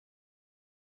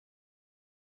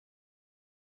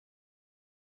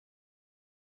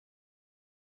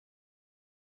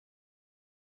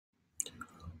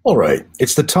All right,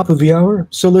 it's the top of the hour,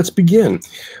 so let's begin.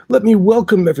 Let me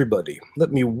welcome everybody.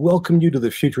 Let me welcome you to the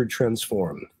Future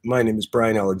Transform. My name is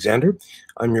Brian Alexander.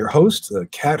 I'm your host, the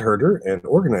cat herder, and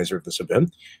organizer of this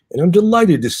event, and I'm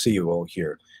delighted to see you all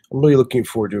here. I'm really looking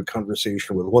forward to a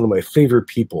conversation with one of my favorite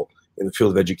people in the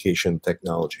field of education and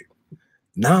technology.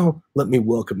 Now, let me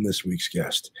welcome this week's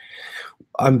guest.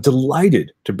 I'm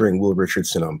delighted to bring Will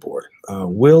Richardson on board.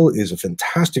 Will is a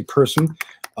fantastic person.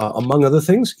 Among other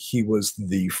things, he was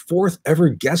the fourth ever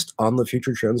guest on the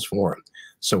Future Trends Forum.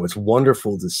 So it's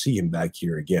wonderful to see him back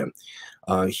here again.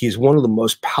 He's one of the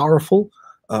most powerful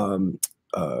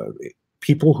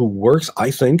people who works,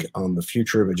 I think, on the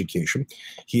future of education.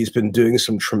 He's been doing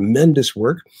some tremendous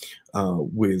work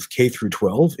with K through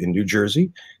 12 in New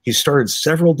Jersey. He's started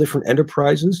several different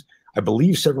enterprises, I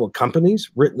believe several companies,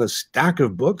 written a stack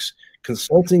of books,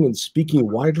 consulting and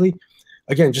speaking widely.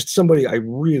 Again, just somebody I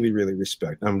really, really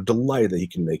respect. I'm delighted that he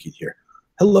can make it here.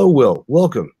 Hello, Will.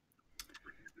 Welcome.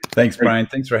 Thanks, Brian.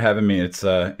 Thanks for having me.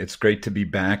 It's great to be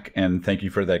back, and thank you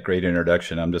for that great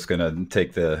introduction. I'm just going to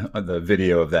take the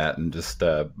video of that and just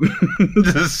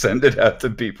just send it out to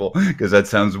people because that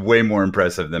sounds way more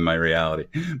impressive than my reality.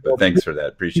 But thanks for that.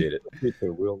 Appreciate it.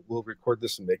 We'll record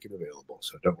this and make it available,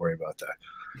 so don't worry about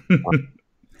that.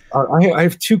 I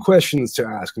have two questions to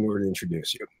ask in order to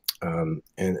introduce you.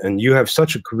 And you have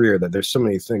such a career that there's so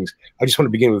many things. I just want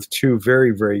to begin with two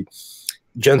very, very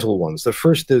gentle ones. The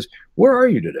first is, where are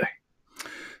you today?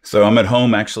 So I'm at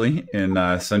home, actually,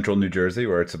 in central New Jersey,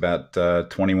 where it's about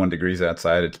 21 degrees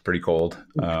outside. It's pretty cold.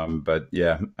 But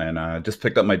yeah, and I just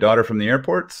picked up my daughter from the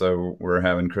airport. So we're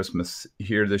having Christmas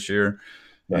here this year,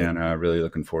 right. And really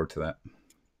looking forward to that.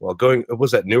 Well,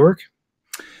 was that Newark?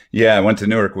 Yeah, I went to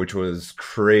Newark, which was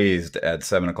crazed at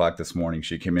 7 o'clock this morning.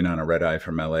 She came in on a red eye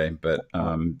from LA, but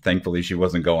thankfully she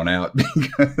wasn't going out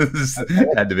because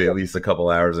it had to be at least a couple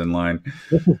hours in line.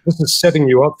 This is setting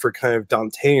you up for kind of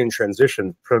Dantean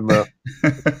transition from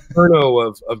Inferno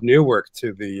of Newark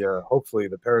to the hopefully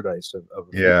the paradise of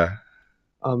yeah.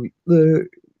 I'm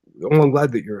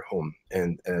glad that you're home,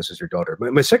 and as is your daughter.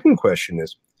 My second question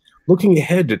is, looking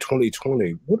ahead to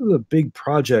 2020, what are the big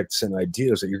projects and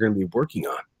ideas that you're going to be working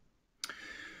on?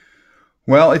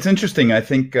 Well, it's interesting. I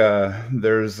think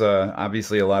there's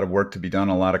obviously a lot of work to be done,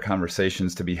 a lot of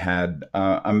conversations to be had.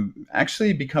 I'm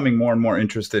actually becoming more and more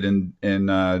interested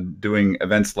in doing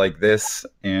events like this,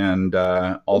 and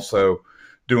also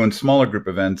doing smaller group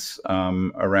events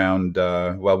around.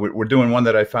 Well, we're doing one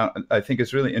that I think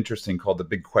is really interesting called the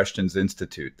Big Questions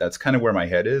Institute. That's kind of where my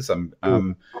head is.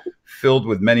 I'm filled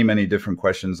with many, many different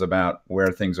questions about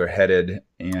where things are headed,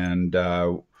 and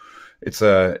it's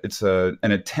an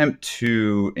attempt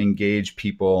to engage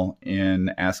people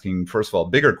in asking, first of all,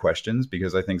 bigger questions,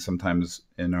 because I think sometimes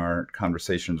in our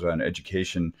conversations around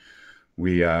education,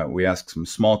 we ask some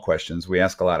small questions. We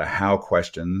ask a lot of how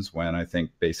questions, when I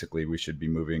think basically we should be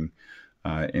moving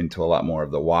into a lot more of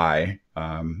the why.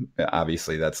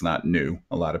 Obviously, that's not new.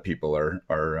 A lot of people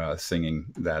are singing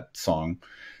that song,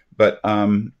 but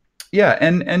yeah,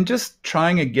 and just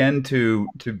trying again to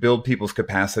build people's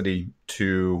capacity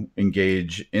to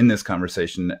engage in this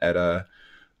conversation at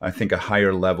I think a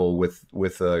higher level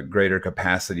with a greater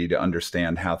capacity to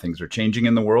understand how things are changing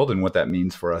in the world and what that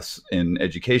means for us in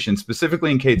education, specifically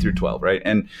in K through 12, right?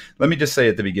 And let me just say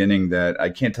at the beginning that I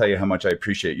can't tell you how much I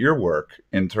appreciate your work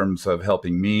in terms of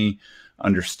helping me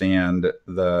understand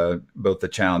both the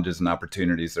challenges and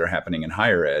opportunities that are happening in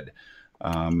higher ed.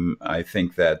 I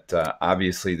think that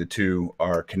obviously the two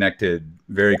are connected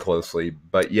very closely,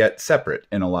 but yet separate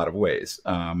in a lot of ways.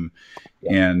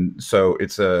 And so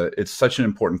it's such an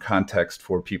important context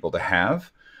for people to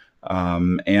have,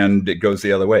 and it goes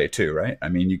the other way too, right? I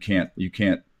mean, you can't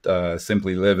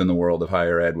simply live in the world of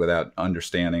higher ed without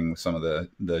understanding some of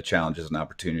the challenges and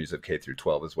opportunities of K through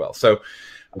 12 as well. So,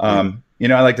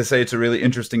 I like to say it's a really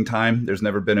interesting time. There's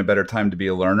never been a better time to be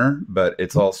a learner, but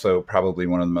it's also probably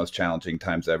one of the most challenging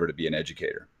times ever to be an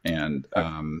educator. And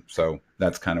so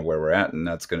that's kind of where we're at, and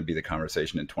that's going to be the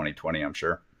conversation in 2020, I'm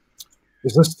sure.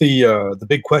 Is this the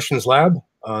Big Questions Lab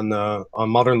on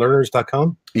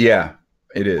modernlearners.com? Yeah.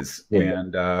 It is. Yeah.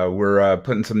 And we're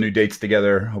putting some new dates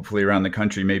together, hopefully around the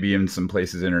country, maybe in some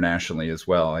places internationally as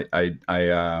well.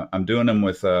 I'm doing them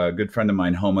with a good friend of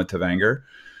mine, Homa Tavanger,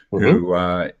 who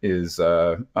is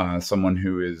someone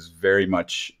who is very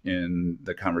much in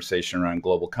the conversation around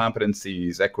global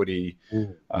competencies, equity,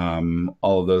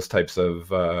 all of those types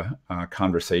of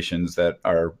conversations that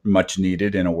are much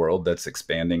needed in a world that's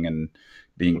expanding and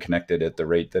being connected at the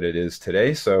rate that it is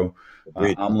today. So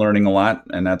I'm learning a lot,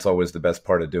 and that's always the best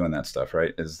part of doing that stuff,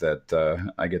 right? Is that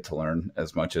I get to learn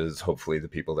as much as hopefully the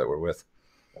people that we're with.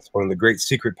 That's one of the great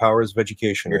secret powers of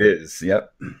education, It right? is.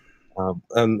 Yep.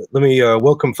 And let me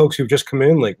welcome folks who've just come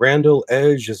in, like Randall,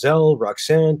 Ed, Giselle,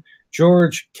 Roxanne,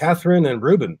 George, Catherine, and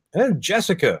Ruben, and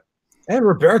Jessica, and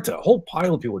Roberta. A whole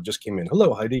pile of people just came in.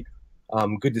 Hello, Heidi.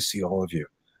 Good to see all of you.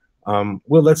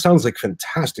 Will, that sounds like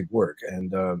fantastic work,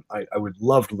 and I would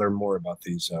love to learn more about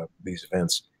these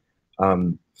events.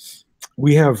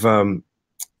 We have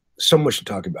so much to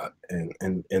talk about,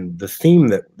 and the theme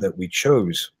that we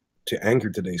chose to anchor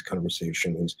today's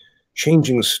conversation is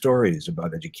changing stories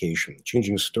about education,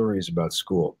 changing stories about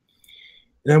school.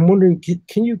 And I'm wondering,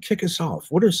 can you kick us off?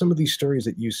 What are some of these stories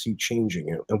that you see changing,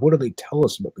 and what do they tell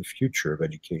us about the future of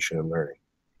education and learning?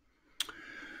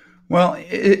 Well,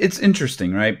 it's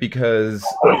interesting, right? Because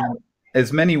in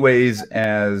as many ways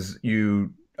as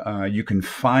you can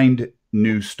find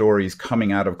new stories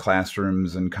coming out of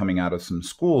classrooms and coming out of some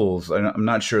schools, I'm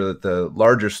not sure that the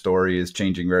larger story is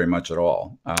changing very much at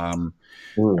all. I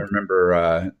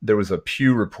remember there was a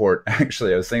Pew report.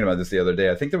 Actually, I was thinking about this the other day.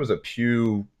 I think there was a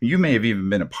Pew. You may have even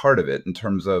been a part of it in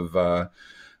terms of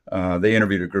they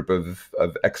interviewed a group of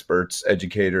experts,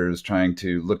 educators trying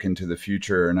to look into the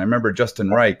future. And I remember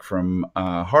Justin Reich from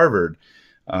Harvard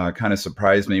kind of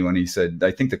surprised me when he said,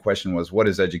 I think the question was, what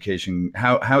is education?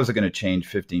 How is it going to change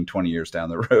 15, 20 years down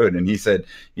the road? And he said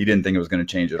he didn't think it was going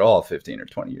to change at all 15 or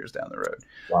 20 years down the road.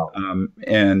 Wow.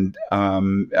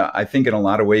 I think in a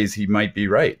lot of ways he might be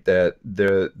right, that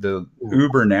the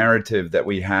Uber narrative that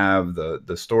we have,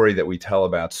 the story that we tell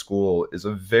about school is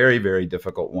a very, very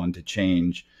difficult one to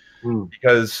change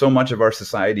because so much of our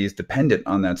society is dependent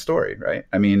on that story, right?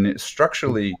 I mean,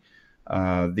 structurally,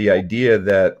 the idea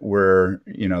that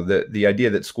the idea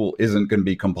that school isn't going to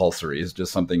be compulsory is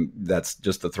just something that's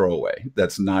just a throwaway.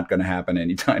 That's not going to happen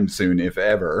anytime soon, if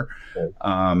ever.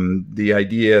 The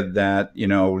idea that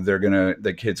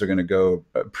the kids are going to go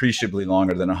appreciably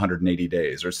longer than 180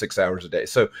 days or 6 hours a day.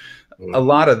 So a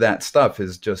lot of that stuff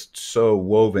is just so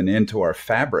woven into our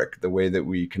fabric, the way that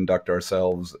we conduct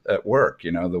ourselves at work,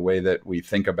 the way that we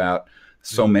think about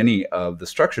so many of the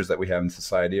structures that we have in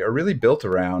society are really built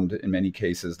around, in many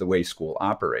cases, the way school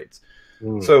operates.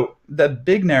 So that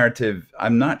big narrative,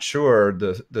 I'm not sure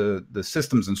the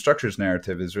systems and structures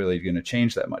narrative is really going to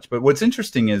change that much. But what's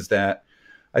interesting is that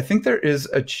I think there is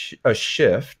a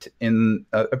shift, in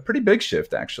a pretty big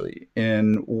shift, actually,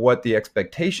 in what the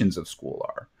expectations of school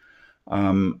are.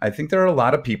 I think there are a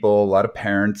lot of people, a lot of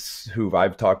parents who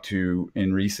I've talked to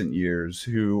in recent years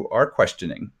who are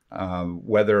questioning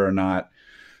whether or not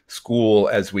school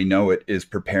as we know it is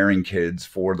preparing kids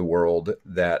for the world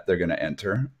that they're going to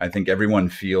enter. I think everyone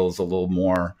feels a little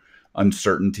more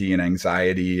uncertainty and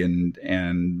anxiety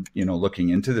and looking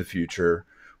into the future,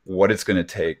 what it's going to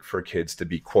take for kids to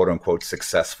be quote unquote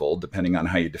successful, depending on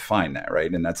how you define that,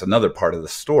 right? And that's another part of the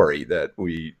story that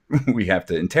we have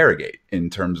to interrogate in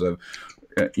terms of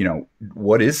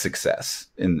what is success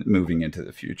in moving into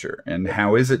the future, and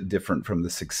how is it different from the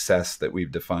success that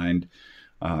we've defined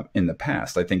in the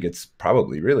past? I think it's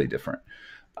probably really different.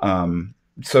 And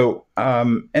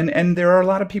there are a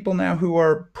lot of people now who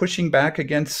are pushing back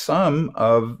against some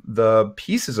of the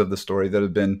pieces of the story that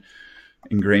have been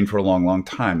ingrained for a long, long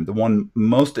time. The one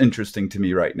most interesting to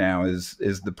me right now is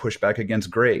the pushback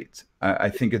against grades. I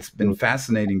think it's been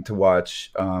fascinating to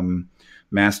watch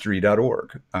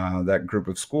mastery.org, that group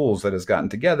of schools that has gotten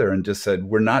together and just said,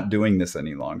 we're not doing this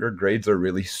any longer. Grades are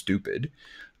really stupid.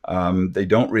 They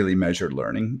don't really measure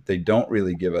learning. They don't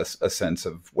really give us a sense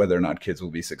of whether or not kids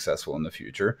will be successful in the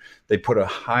future. They put a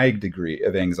high degree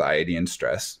of anxiety and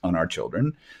stress on our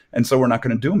children. And so we're not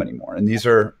going to do them anymore. And these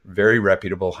are very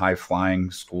reputable,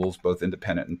 high-flying schools, both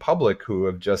independent and public, who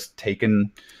have just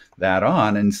taken that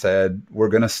on and said, we're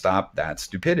going to stop that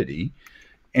stupidity,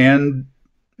 and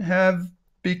have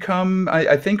become,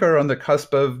 I think, are on the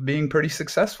cusp of being pretty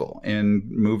successful in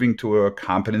moving to a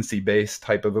competency-based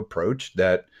type of approach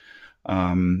that,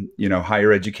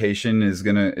 higher education is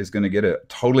gonna get a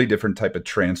totally different type of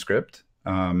transcript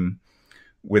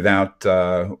without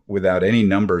any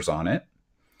numbers on it.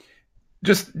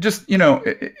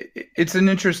 It's an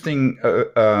interesting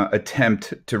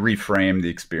attempt to reframe the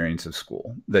experience of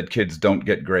school, that kids don't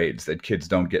get grades, that kids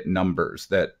don't get numbers,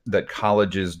 that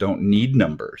colleges don't need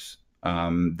numbers.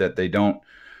 That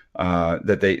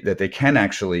they can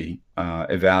actually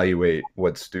evaluate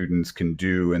what students can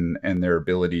do and their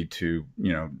ability to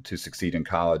succeed in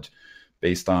college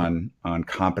based on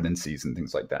competencies and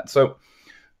things like that. So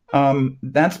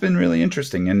That's been really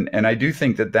interesting, and I do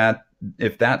think that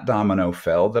if that domino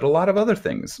fell, that a lot of other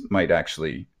things might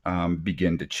actually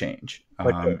begin to change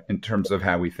Like, in terms of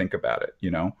how we think about it.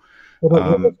 what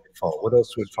else Um, would fall? What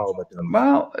else would follow that down?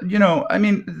 well, I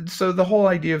mean, so the whole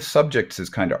idea of subjects is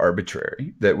kind of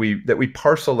arbitrary. That we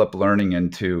parcel up learning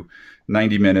into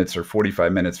 90 minutes or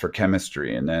 45 minutes for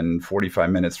chemistry, and then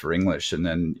 45 minutes for English, and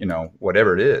then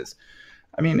whatever it is.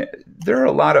 I mean, there are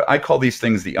a lot of, I call these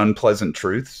things the unpleasant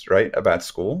truths, right, about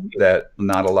school that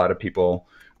not a lot of people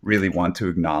really want to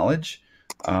acknowledge.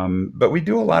 But we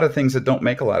do a lot of things that don't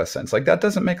make a lot of sense. Like that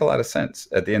doesn't make a lot of sense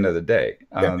at the end of the day.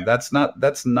 Yeah.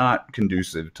 That's not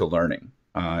conducive to learning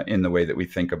in the way that we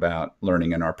think about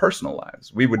learning in our personal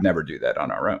lives. We would never do that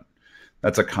on our own.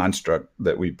 That's a construct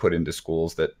that we put into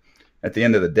schools that, at the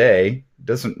end of the day,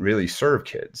 doesn't really serve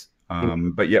kids.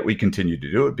 But yet we continue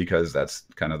to do it because that's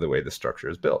kind of the way the structure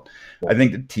is built. I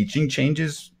think that teaching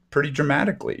changes pretty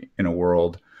dramatically in a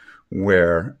world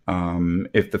where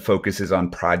if the focus is on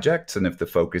projects and if the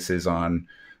focus is on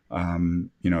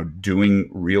doing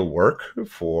real work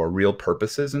for real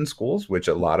purposes in schools, which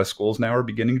a lot of schools now are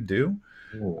beginning to do.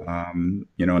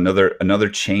 Another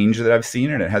change that I've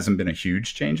seen, and it hasn't been a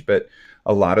huge change, but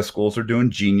a lot of schools are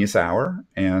doing Genius Hour,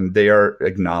 and they are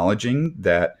acknowledging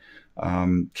that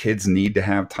kids need to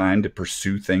have time to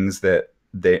pursue things that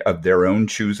they of their own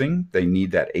choosing. They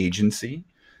need that agency.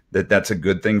 That's a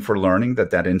good thing for learning.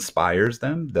 That inspires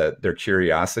them. That their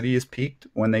curiosity is piqued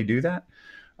when they do that.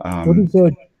 What is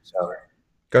Genius Hour?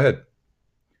 Go ahead.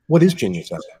 What is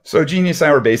Genius Hour? So Genius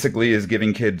Hour basically is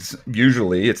giving kids,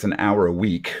 usually it's an hour a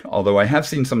week, although I have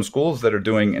seen some schools that are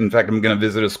doing, in fact, I'm going to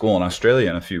visit a school in Australia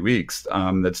in a few weeks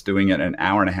that's doing it an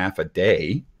hour and a half a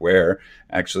day, where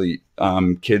actually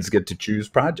kids get to choose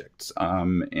projects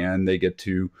and they get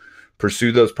to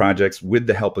pursue those projects with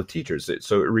the help of teachers.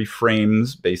 So it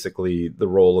reframes basically the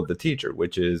role of the teacher,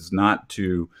 which is not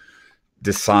to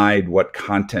decide what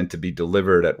content to be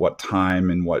delivered at what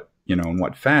time and in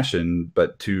what fashion,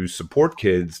 but to support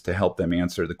kids, to help them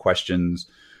answer the questions,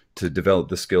 to develop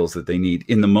the skills that they need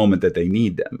in the moment that they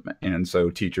need them. And so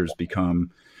teachers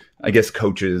become, I guess,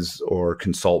 coaches or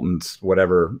consultants,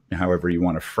 however you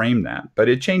want to frame that. But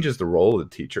it changes the role of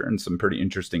the teacher in some pretty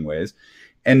interesting ways.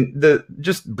 And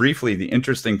just briefly, the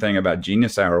interesting thing about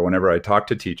Genius Hour, whenever I talk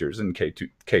to teachers in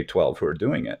K-12 who are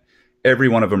doing it, every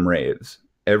one of them raves.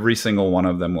 Every single one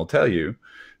of them will tell you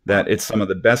that it's some of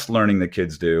the best learning that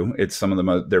kids do. It's some of the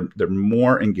most, they're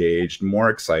more engaged, more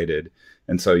excited.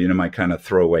 And so, my kind of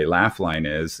throwaway laugh line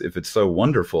is, if it's so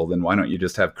wonderful, then why don't you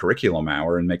just have curriculum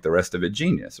hour and make the rest of it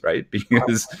genius, right?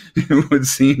 Because it would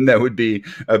seem that would be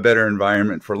a better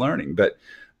environment for learning. But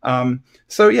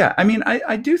so, yeah, I mean,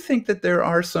 I do think that there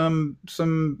are some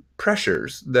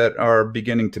pressures that are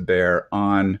beginning to bear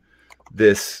on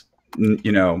this,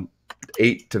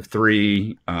 8 to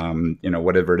 3,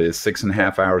 whatever it is,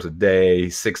 6.5 hours a day,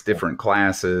 6 different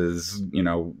classes,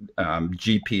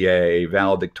 GPA,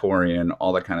 valedictorian,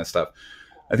 all that kind of stuff.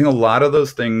 I think a lot of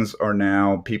those things are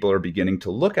now, people are beginning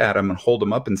to look at them and hold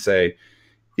them up and say,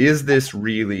 is this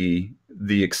really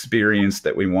the experience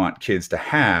that we want kids to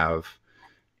have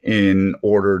in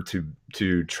order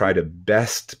to try to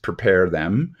best prepare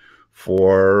them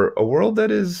for a world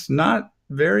that is not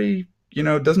very,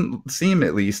 doesn't seem,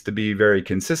 at least, to be very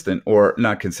consistent, or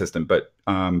not consistent, but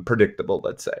predictable,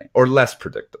 let's say, or less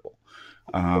predictable.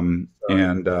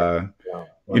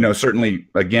 Certainly,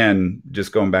 again,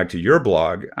 just going back to your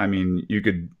blog, I mean, you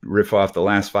could riff off the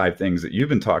last 5 things that you've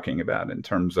been talking about in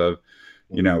terms of,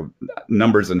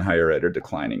 numbers in higher ed are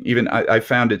declining. Even I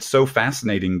found it so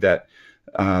fascinating that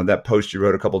that post you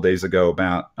wrote a couple of days ago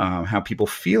about how people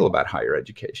feel about higher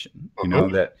education.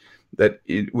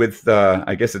 With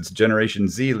I guess it's Generation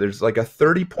Z, there's like a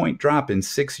 30-point drop in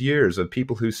 6 years of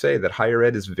people who say that higher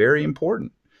ed is very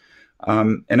important.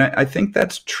 And I think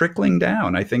that's trickling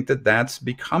down. I think that that's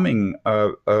becoming a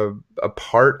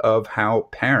part of how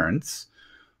parents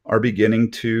are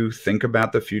beginning to think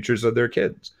about the futures of their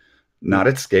kids. Not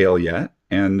at scale yet,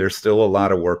 and there's still a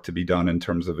lot of work to be done in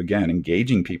terms of, again,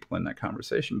 engaging people in that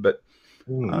conversation. But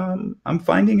I'm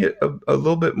finding it a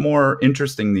little bit more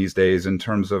interesting these days in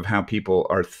terms of how people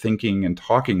are thinking and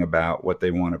talking about what they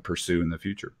want to pursue in the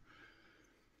future.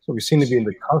 So we seem to be in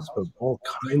the cusp of all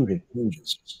kinds of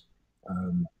changes,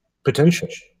 potential.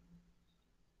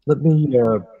 Let me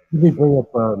bring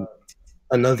up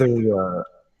another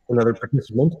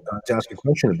participant to ask a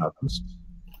question about this.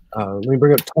 Let me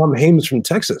bring up Tom Hames from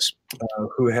Texas,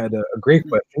 who had a great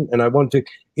question. And I want to,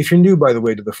 if you're new, by the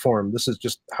way, to the forum, this is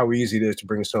just how easy it is to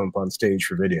bring someone up on stage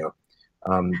for video.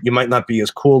 You might not be as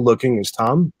cool looking as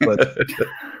Tom, but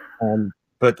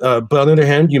But on the other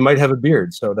hand, you might have a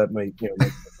beard, so that might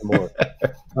make more.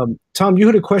 Tom, you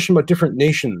had a question about different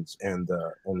nations and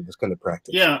this kind of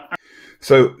practice. Yeah.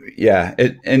 So yeah,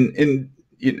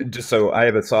 just so I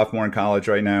have a sophomore in college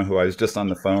right now who I was just on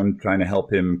the phone trying to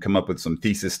help him come up with some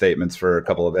thesis statements for a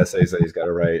couple of essays that he's got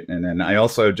to write. And then I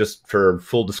also, just for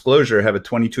full disclosure, have a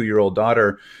 22-year-old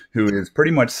daughter who is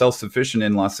pretty much self-sufficient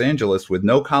in Los Angeles with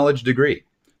no college degree.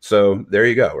 So there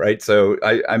you go, right? So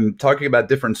I'm talking about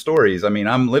different stories. I mean,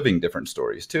 I'm living different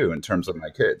stories too in terms of my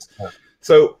kids.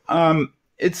 So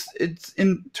it's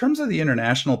in terms of the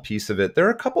international piece of it, there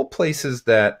are a couple places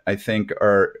that I think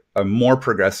are more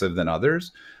progressive than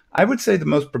others. I would say the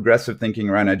most progressive thinking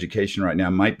around education right now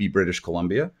might be British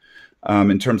Columbia.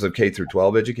 In terms of K through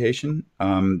 12 education,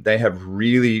 they have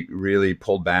really, really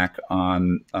pulled back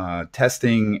on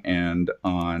testing and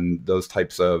on those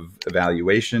types of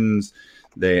evaluations.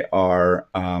 They are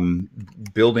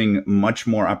building much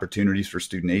more opportunities for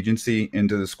student agency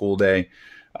into the school day.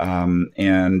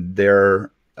 And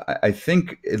they're, I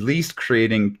think, at least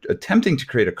attempting to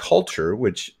create a culture,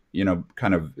 which,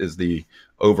 kind of is the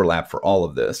overlap for all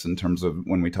of this in terms of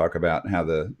when we talk about how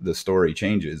the story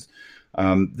changes.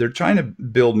 They're trying to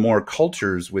build more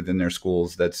cultures within their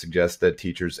schools that suggest that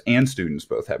teachers and students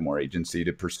both have more agency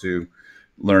to pursue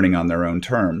learning on their own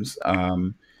terms.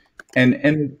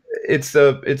 And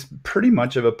it's pretty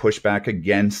much of a pushback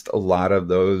against a lot of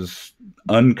those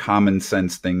uncommon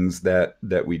sense things that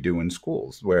we do in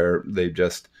schools, where they've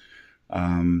just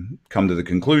come to the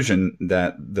conclusion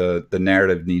that the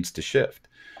narrative needs to shift.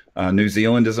 New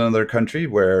Zealand is another country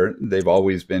where they've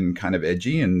always been kind of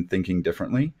edgy and thinking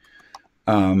differently.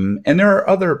 And there are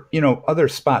other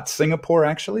spots. Singapore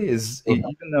actually is,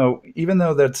 even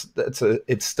though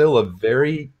it's still a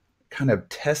very kind of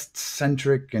test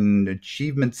centric and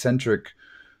achievement centric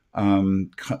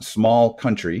small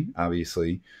country,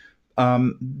 obviously.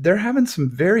 They're having some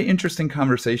very interesting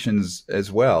conversations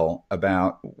as well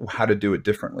about how to do it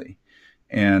differently.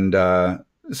 And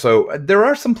so there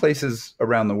are some places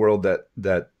around the world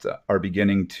that are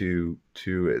beginning to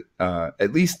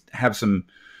at least have some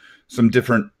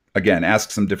different, again,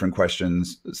 ask some different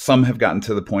questions. Some have gotten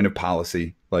to the point of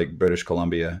policy, like British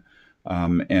Columbia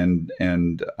and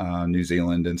New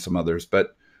Zealand and some others.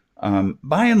 But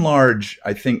by and large,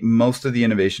 I think most of the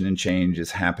innovation and change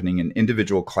is happening in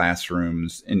individual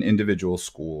classrooms, in individual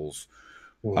schools,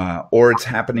 or it's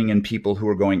happening in people who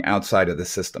are going outside of the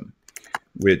system,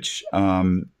 which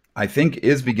I think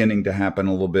is beginning to happen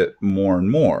a little bit more and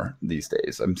more these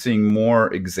days. I'm seeing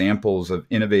more examples of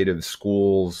innovative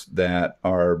schools that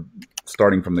are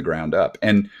starting from the ground up.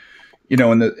 And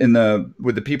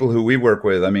with the people who we work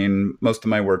with, I mean, most of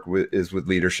my work is with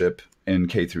leadership in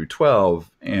K through 12.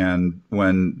 And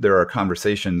when there are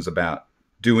conversations about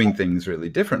doing things really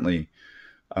differently,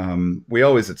 we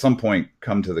always at some point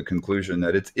come to the conclusion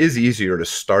that it is easier to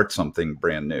start something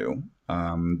brand new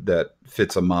that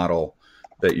fits a model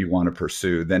that you want to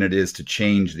pursue than it is to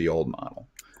change the old model.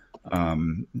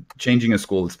 Changing a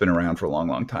school that's been around for a long,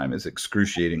 long time is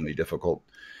excruciatingly difficult.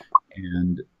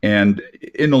 And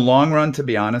in the long run, to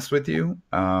be honest with you,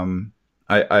 I'm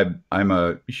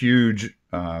a huge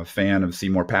fan of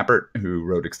Seymour Papert, who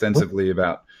wrote extensively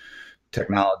about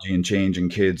technology and change in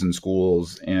kids and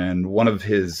schools. And one of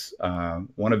his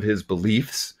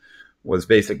beliefs was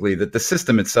basically that the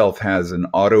system itself has an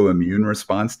autoimmune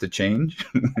response to change,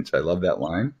 which I love that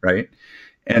line, right?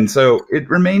 And so it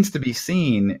remains to be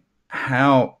seen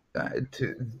how,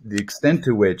 to the extent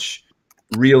to which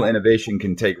real innovation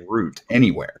can take root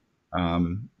anywhere,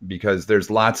 because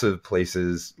there's lots of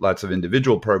places, lots of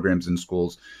individual programs in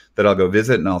schools that I'll go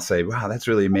visit and I'll say, wow, that's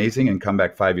really amazing, and come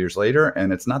back 5 years later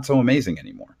and it's not so amazing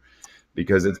anymore,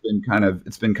 because it's been kind of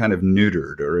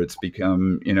neutered, or it's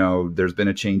become, there's been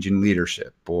a change in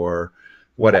leadership or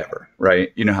whatever,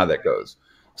 right? You know how that goes.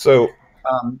 So,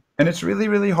 and it's really,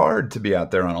 really hard to be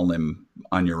out there on a limb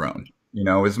on your own,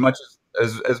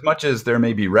 as much as there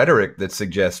may be rhetoric that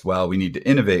suggests, well, we need to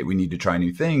innovate, we need to try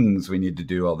new things, we need to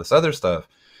do all this other stuff.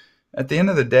 At the end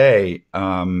of the day,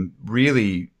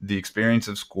 really, the experience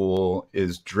of school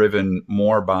is driven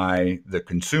more by the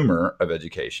consumer of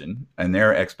education and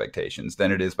their expectations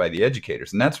than it is by the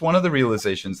educators. And that's one of the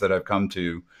realizations that I've come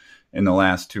to in the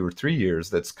last 2 or 3 years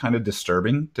that's kind of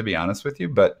disturbing, to be honest with you,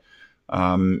 but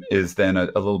is then a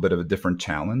little bit of a different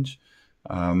challenge.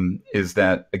 Is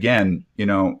that, again,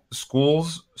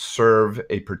 schools serve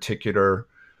a particular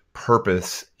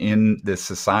purpose in this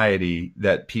society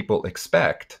that people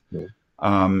expect.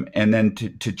 And then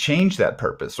to change that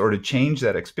purpose or to change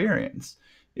that experience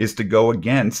is to go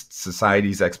against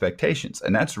society's expectations.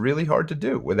 And that's really hard to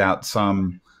do without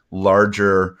some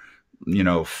larger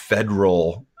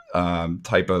federal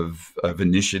type of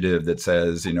initiative that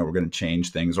says, we're going to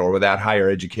change things, or without higher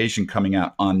education coming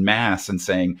out en masse and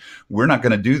saying, we're not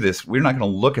going to do this. We're not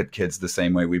going to look at kids the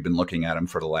same way we've been looking at them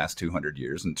for the last 200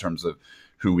 years in terms of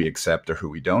who we accept or who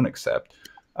we don't accept.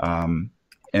 And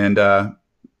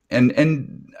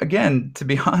again, to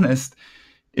be honest,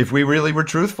 if we really were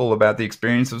truthful about the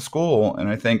experience of school, and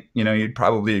I think, you'd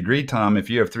probably agree, Tom, if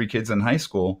you have 3 kids in high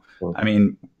school, I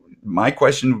mean, my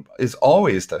question is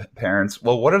always to parents,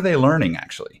 well, what are they learning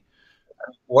actually?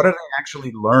 What are they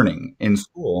actually learning in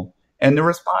school? And the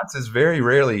response is very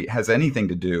rarely has anything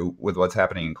to do with what's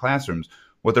happening in classrooms.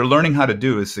 What they're learning how to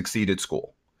do is succeed at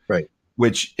school. Right.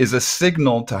 Which is a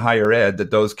signal to higher ed that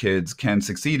those kids can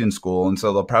succeed in school, and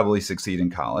so they'll probably succeed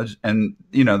in college. And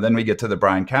then we get to the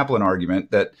Brian Kaplan argument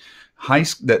that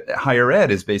higher ed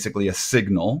is basically a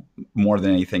signal more than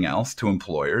anything else to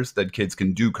employers that kids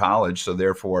can do college, so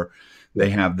therefore they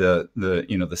have the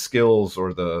skills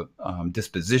or the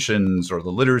dispositions or the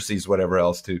literacies, whatever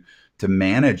else, to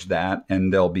manage that,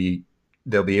 and they'll be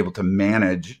able to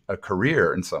manage a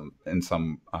career in something.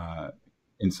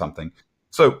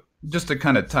 So just to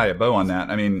kind of tie a bow on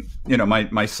that, I mean,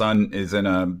 my son is in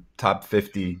a top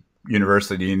 50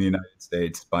 university in the United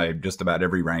States by just about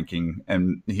every ranking,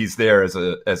 and he's there as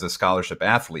a scholarship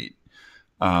athlete.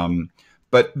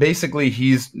 But basically,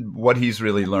 what he's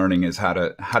really learning is how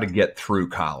to get through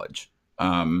college.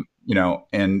 And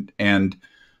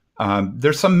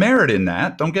there's some merit in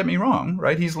that. Don't get me wrong,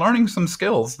 right? He's learning some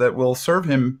skills that will serve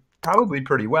him probably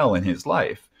pretty well in his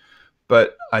life.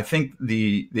 But I think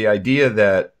the idea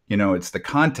that it's the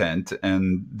content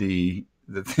and the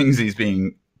things he's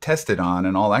being tested on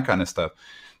and all that kind of stuff,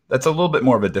 that's a little bit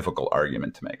more of a difficult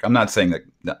argument to make. I'm not saying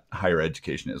that higher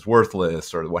education is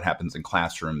worthless or what happens in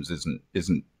classrooms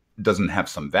doesn't have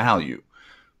some value,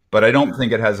 but I don't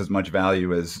think it has as much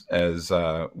value as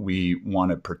we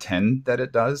want to pretend that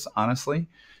it does, honestly.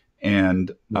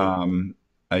 And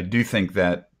I do think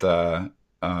that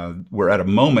we're at a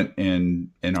moment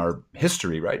in our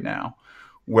history right now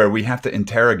where we have to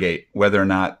interrogate whether or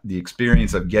not the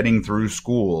experience of getting through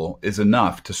school is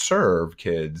enough to serve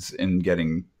kids in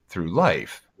getting through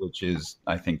life, which is,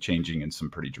 I think, changing in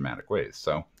some pretty dramatic ways.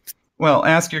 So, well,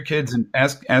 ask your kids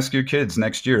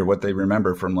next year what they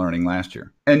remember from learning last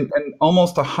year. And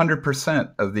almost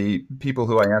 100% of the people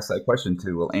who I ask that question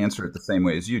to will answer it the same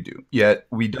way as you do. Yet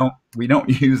we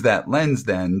don't use that lens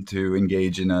then to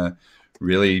engage in a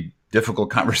really difficult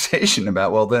conversation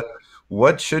about, well, then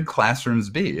what should classrooms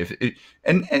be?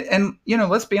 And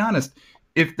let's be honest,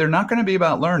 if they're not going to be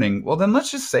about learning, well, then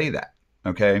let's just say that.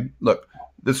 Okay, look,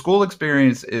 the school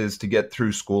experience is to get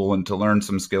through school and to learn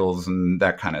some skills and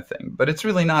that kind of thing. But it's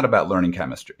really not about learning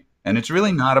chemistry, and it's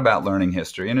really not about learning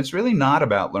history, and it's really not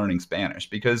about learning Spanish,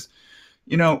 because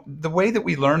the way that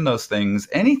we learn those things,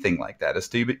 anything like that, is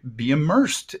to be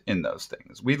immersed in those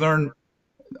things. We learn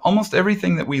almost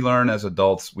everything that we learn as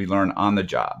adults, we learn on the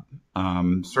job.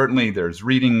 Certainly there's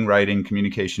reading, writing,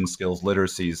 communication skills,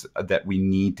 literacies that we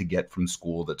need to get from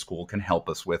school that school can help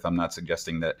us with. I'm not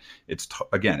suggesting that it's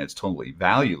totally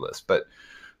valueless, but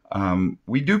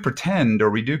we do pretend, or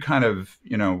we do kind of,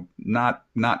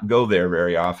 not go there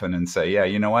very often and say, yeah,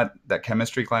 you know what, that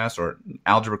chemistry class or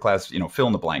algebra class, fill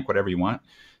in the blank, whatever you want.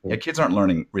 Yeah, kids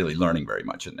aren't really learning very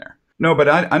much in there. No, but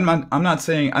I'm not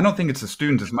saying, I don't think it's the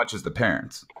students as much as the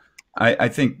parents. I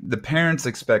think the parents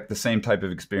expect the same type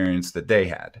of experience that they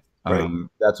had. Right.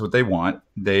 That's what they want.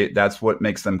 That's what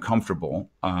makes them comfortable.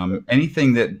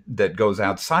 Anything that goes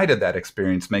outside of that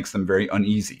experience makes them very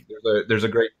uneasy. There's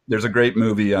a great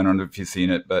movie. I don't know if you've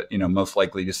seen it, but Most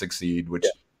Likely to Succeed, which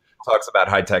talks about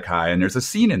High Tech High, and there's a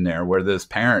scene in there where this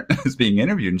parent is being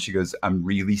interviewed, and she goes, "I'm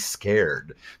really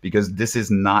scared because this is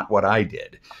not what I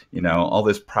did. All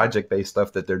this project-based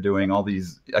stuff that they're doing, all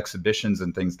these exhibitions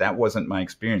and things, that wasn't my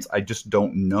experience. I just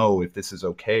don't know if this is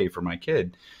okay for my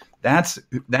kid." That's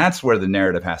where the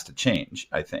narrative has to change,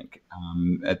 I think.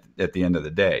 At the end of the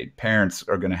day, parents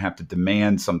are going to have to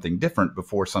demand something different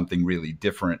before something really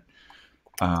different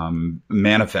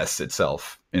manifests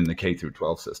itself in the K through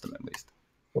 12 system, at least.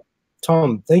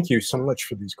 Tom, thank you so much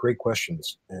for these great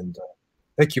questions. And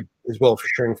thank you as well for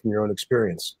sharing from your own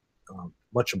experience.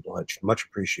 Much obliged, much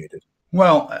appreciated.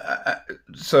 Well,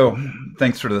 so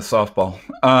thanks for the softball.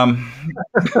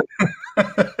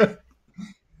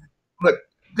 Look,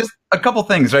 just a couple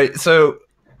things, right? So,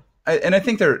 and I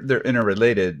think they're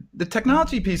interrelated. The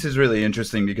technology piece is really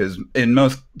interesting because in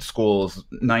most schools,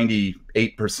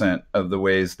 98% of the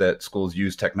ways that schools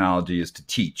use technology is to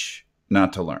teach,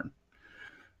 not to learn.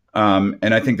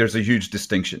 And I think there's a huge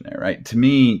distinction there, right? To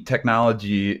me,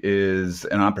 technology is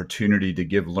an opportunity to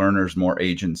give learners more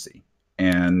agency.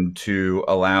 and to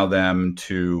allow them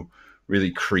to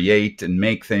really create and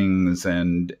make things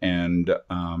and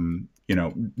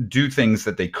do things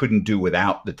that they couldn't do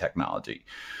without the technology.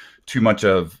 Too much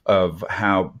of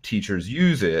how teachers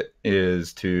use it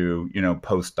is to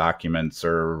post documents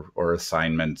or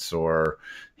assignments or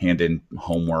hand in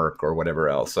homework or whatever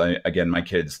else. Again, my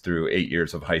kids through 8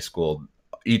 years of high school,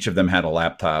 each of them had a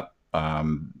laptop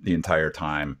the entire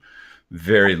time.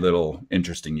 Very little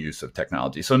interesting use of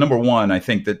technology. So number one, I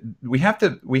think that we have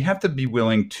to be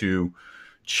willing to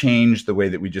change the way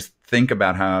that we just think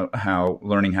about how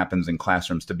learning happens in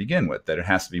classrooms to begin with, that it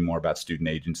has to be more about student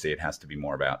agency. It has to be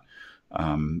more about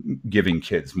giving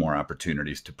kids more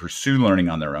opportunities to pursue learning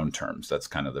on their own terms. That's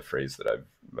kind of the phrase that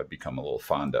I've become a little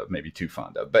fond of, maybe too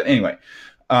fond of. But anyway,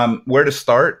 where to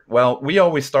start? Well, we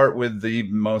always start with the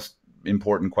most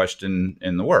important question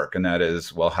in the work, and that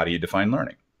is, well, how do you define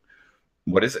learning?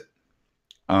 What is it?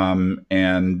 And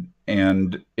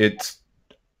it's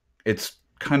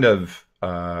kind of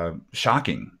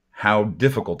shocking how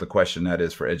difficult a question that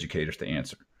is for educators to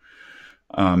answer.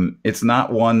 It's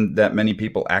not one that many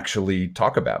people actually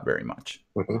talk about very much.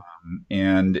 Mm-hmm.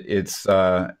 And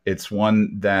it's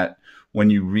one that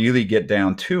when you really get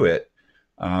down to it,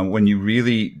 when you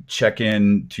really check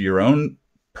in to your own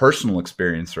personal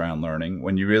experience around learning,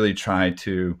 when you really try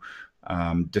to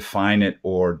define it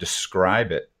or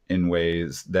describe it in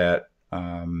ways that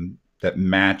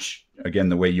match, again,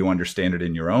 the way you understand it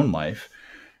in your own life,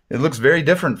 it looks very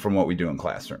different from what we do in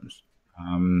classrooms.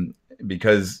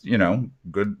 Because,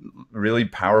 good, really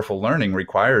powerful learning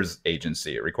requires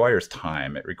agency. It requires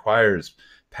time. It requires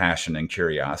passion and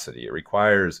curiosity. It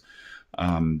requires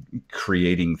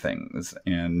creating things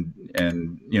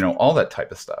and all that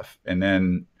type of stuff. And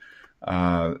then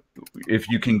if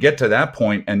you can get to that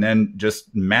point and then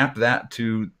just map that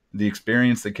to the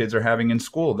experience that kids are having in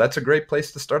school, that's a great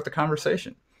place to start the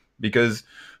conversation. Because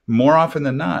more often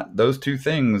than not, those two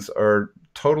things are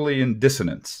totally in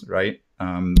dissonance, right?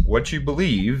 What you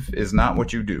believe is not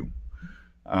what you do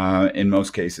in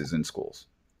most cases in schools.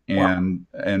 And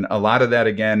wow. And a lot of that,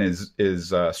 again, is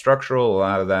structural. A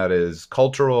lot of that is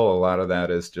cultural. A lot of that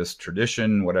is just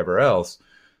tradition, whatever else.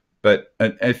 But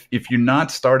if you're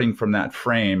not starting from that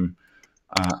frame,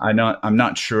 I'm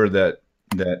not sure that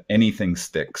anything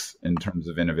sticks in terms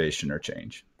of innovation or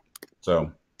change.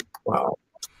 So, wow.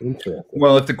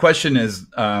 Well, if the question is,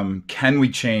 can we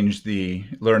change the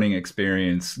learning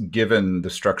experience given the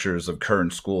structures of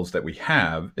current schools that we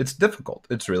have? It's difficult.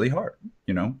 It's really hard.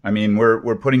 I mean,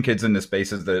 we're putting kids into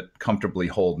spaces that comfortably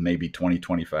hold maybe 20,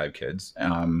 25 kids.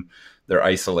 They're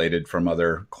isolated from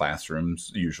other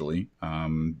classrooms, usually,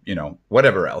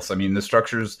 whatever else. I mean, the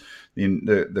structures,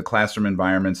 the classroom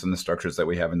environments and the structures that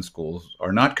we have in schools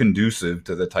are not conducive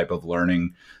to the type of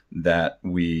learning that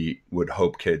we would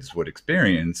hope kids would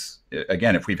experience,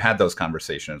 again, if we've had those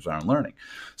conversations around learning.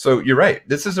 So you're right.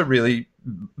 This is a really,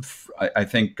 I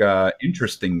think,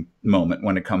 interesting moment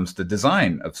when it comes to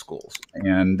design of schools.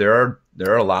 And there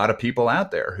are a lot of people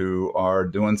out there who are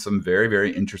doing some very,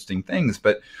 very interesting things.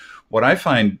 But what I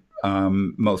find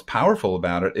most powerful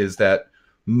about it is that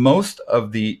most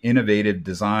of the innovative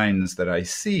designs that I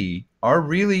see are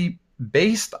really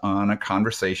based on a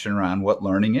conversation around what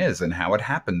learning is and how it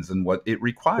happens and what it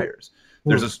requires.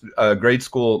 There's a great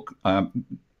school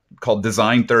called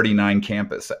Design 39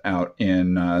 campus out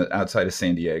in outside of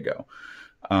San Diego,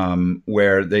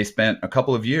 where they spent a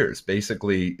couple of years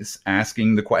basically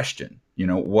asking the question,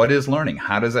 what is learning?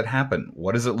 How does it happen?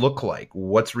 What does it look like?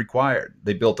 What's required?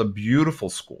 They built a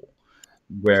beautiful school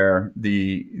where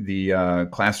the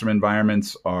classroom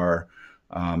environments are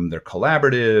they're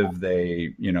collaborative.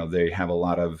 They have a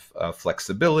lot of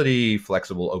flexibility,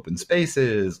 flexible open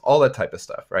spaces, all that type of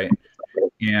stuff, right?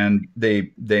 And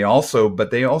they also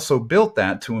built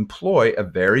that to employ a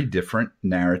very different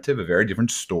narrative, a very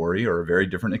different story, or a very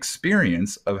different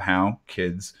experience of how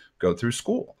kids go through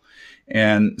school.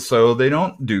 And so they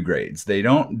don't do grades. They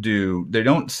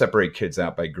don't separate kids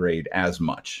out by grade as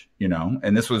much,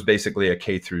 and this was basically a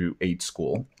K-8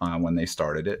 school when they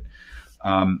started it.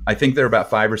 I think they're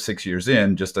about 5 or 6 years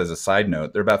in, just as a side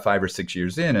note, they're about 5 or 6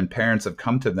 years in, and parents have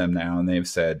come to them now and they've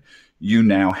said, you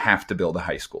now have to build a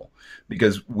high school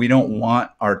because we don't want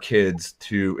our kids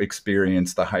to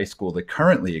experience the high school that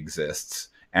currently exists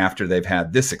after they've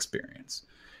had this experience.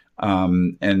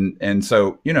 And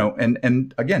so,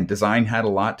 and again, design had a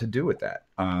lot to do with that,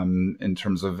 in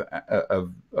terms of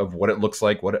what it looks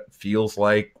like, what it feels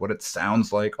like, what it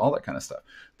sounds like, all that kind of stuff.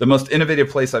 The most innovative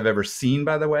place I've ever seen,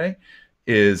 by the way,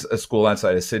 is a school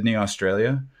outside of Sydney,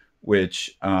 Australia,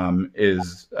 which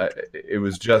it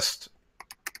was just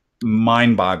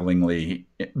mind-bogglingly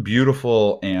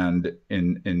beautiful and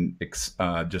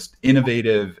just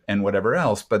innovative and whatever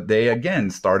else. But they again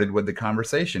started with the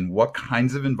conversation: what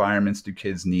kinds of environments do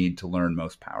kids need to learn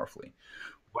most powerfully?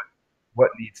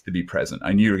 What needs to be present?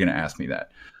 I knew you were going to ask me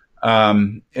that.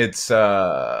 It's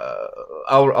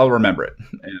I'll remember it,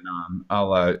 and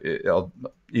I'll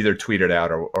either tweet it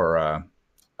out or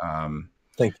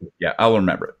Thank you. yeah, I'll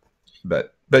remember it.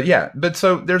 But yeah, but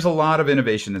so there's a lot of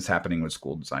innovation that's happening with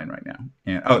school design right now.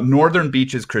 And Northern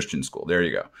Beaches Christian School. There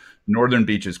you go, Northern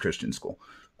Beaches Christian School.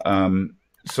 Yeah,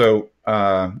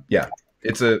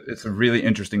 it's a really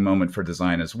interesting moment for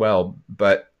design as well,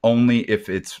 but only if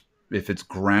it's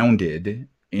grounded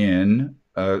in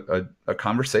a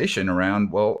conversation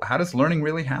around, well, how does learning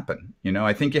really happen? You know,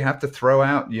 I think you have to throw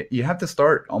out, you have to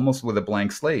start almost with a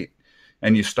blank slate,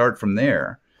 and you start from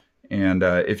there. And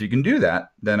if you can do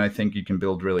that, then I think you can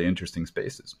build really interesting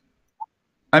spaces.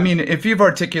 I mean, if you've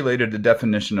articulated a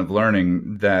definition of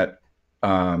learning that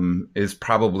is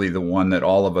probably the one that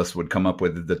all of us would come up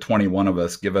with, the 21 of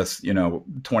us, give us,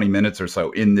 20 minutes or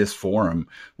so in this forum,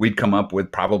 we'd come up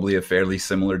with probably a fairly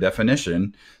similar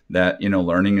definition that,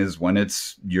 learning is when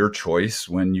it's your choice,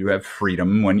 when you have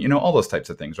freedom, when, all those types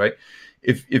of things, right?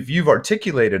 If you've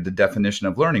articulated the definition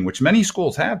of learning, which many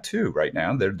schools have too right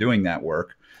now, they're doing that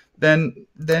work, then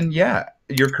yeah,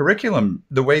 your curriculum,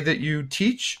 the way that you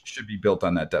teach should be built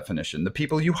on that definition. The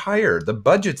people you hire, the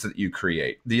budgets that you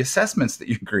create, the assessments that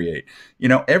you create,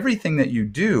 everything that you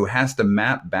do has to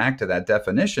map back to that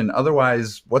definition.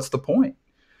 Otherwise, what's the point?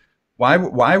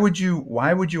 Why would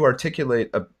you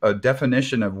articulate a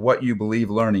definition of what you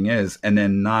believe learning is and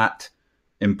then not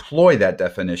employ that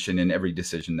definition in every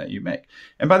decision that you make?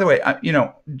 And by the way,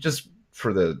 just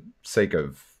for the sake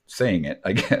of saying it,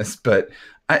 I guess, but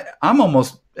I'm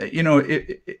almost,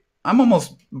 I'm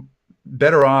almost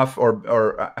better off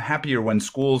or happier when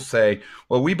schools say,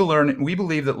 well, we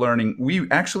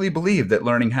actually believe that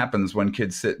learning happens when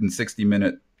kids sit in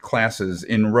 60-minute classes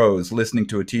in rows listening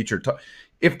to a teacher talk.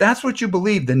 If that's what you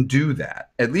believe, then do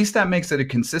that. At least that makes it a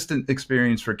consistent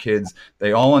experience for kids.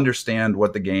 They all understand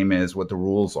what the game is, what the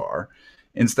rules are.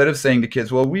 Instead of saying to kids,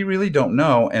 well, we really don't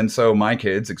know. And so my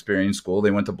kids experienced school.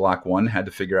 They went to block 1, had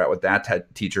to figure out what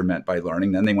that teacher meant by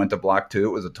learning. Then they went to block 2.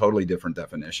 It was a totally different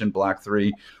definition. Block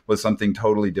 3 was something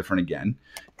totally different again,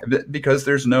 because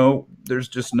there's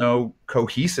just no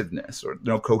cohesiveness or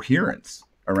no coherence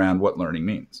around what learning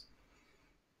means.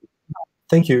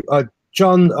 Thank you.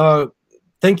 John,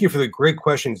 thank you for the great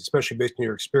questions, especially based on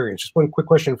your experience. Just one quick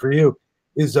question for you.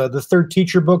 Is the third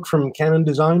teacher book from Canon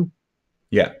Design?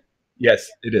 Yeah.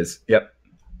 Yes, it is. Yep.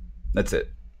 That's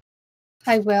it.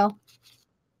 Hi, Will.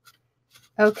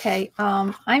 Okay.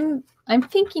 I'm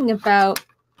thinking about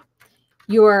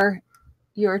your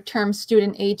term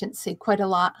student agency quite a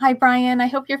lot. Hi, Brian. I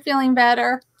hope you're feeling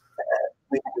better.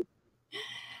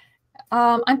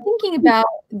 I'm thinking about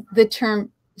the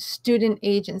term student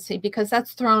agency because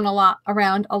that's thrown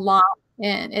around a lot,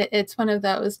 and it's one of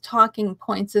those talking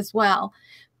points as well.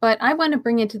 But I want to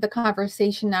bring into the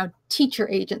conversation now teacher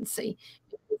agency.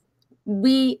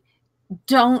 We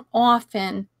don't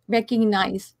often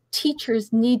recognize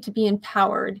teachers need to be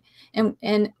empowered. And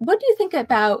what do you think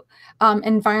about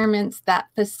environments that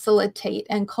facilitate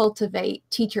and cultivate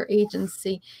teacher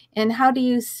agency? And how do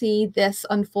you see this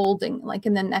unfolding, like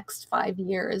in the next 5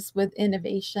 years with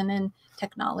innovation and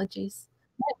technologies?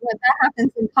 But that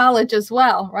happens in college as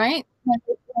well, right?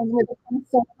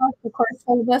 Of course,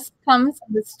 so this comes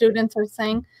and the students are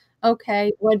saying,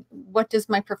 okay, what does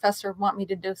my professor want me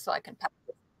to do so I can pass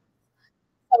this?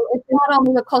 So it's not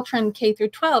only the culture in K through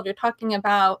 12, you're talking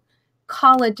about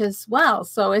college as well.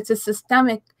 So it's a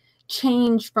systemic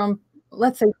change from,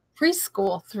 let's say,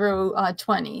 preschool through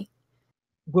 20.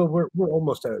 Well, we're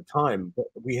almost out of time, but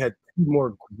we had 2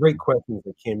 more great questions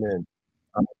that came in.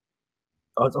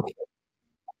 Okay.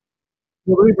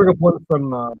 Well, let me bring up one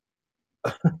from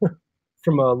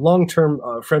from a long-term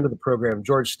friend of the program,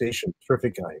 George Station,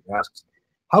 terrific guy, asks,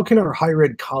 how can our higher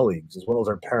ed colleagues, as well as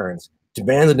our parents,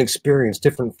 demand an experience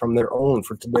different from their own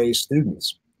for today's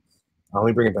students? Let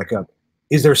me bring it back up.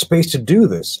 Is there space to do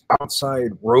this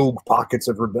outside rogue pockets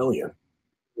of rebellion?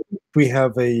 We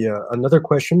have another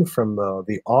question from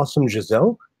the awesome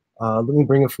Giselle. Let me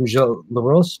bring it from Giselle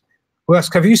LaRose, who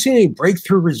asks, have you seen any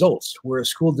breakthrough results where a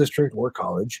school district or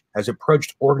college has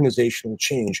approached organizational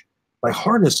change by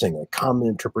harnessing a common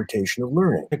interpretation of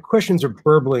learning? The questions are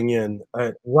burbling in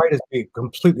right as we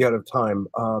completely out of time.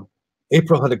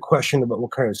 April had a question about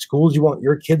what kind of schools you want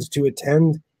your kids to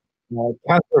attend.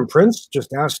 Catherine Prince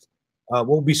just asked, what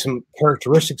will be some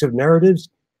characteristics of narratives?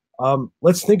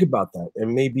 Let's think about that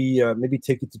and maybe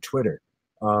take it to Twitter.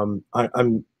 I'm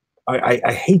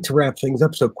I hate to wrap things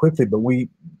up so quickly, but we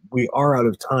are out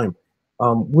of time.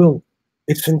 Will,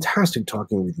 it's fantastic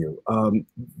talking with you.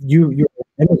 You're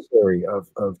an emissary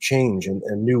of change and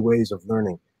new ways of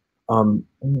learning.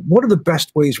 What are the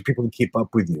best ways for people to keep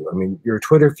up with you? I mean, your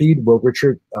Twitter feed, Will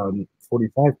Richard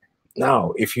 45.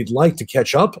 Now, if you'd like to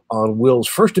catch up on Will's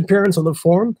first appearance on the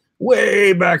forum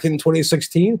way back in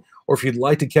 2016, or if you'd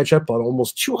like to catch up on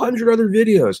almost 200 other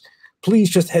videos, please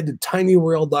just head to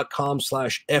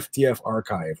tinyurl.com/FDF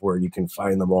archive, where you can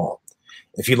find them all.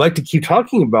 If you'd like to keep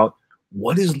talking about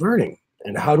what is learning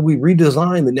and how do we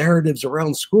redesign the narratives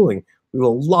around schooling, we have a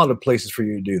lot of places for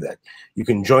you to do that. You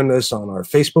can join us on our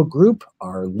Facebook group,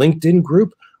 our LinkedIn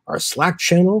group, our Slack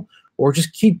channel, or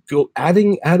just keep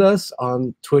adding at us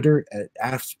on Twitter at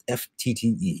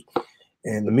FTTE.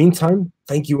 In the meantime,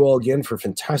 thank you all again for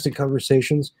fantastic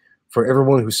conversations. For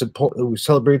everyone who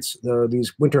celebrates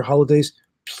these winter holidays,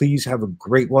 please have a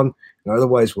great one. And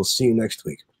otherwise, we'll see you next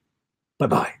week.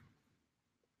 Bye-bye.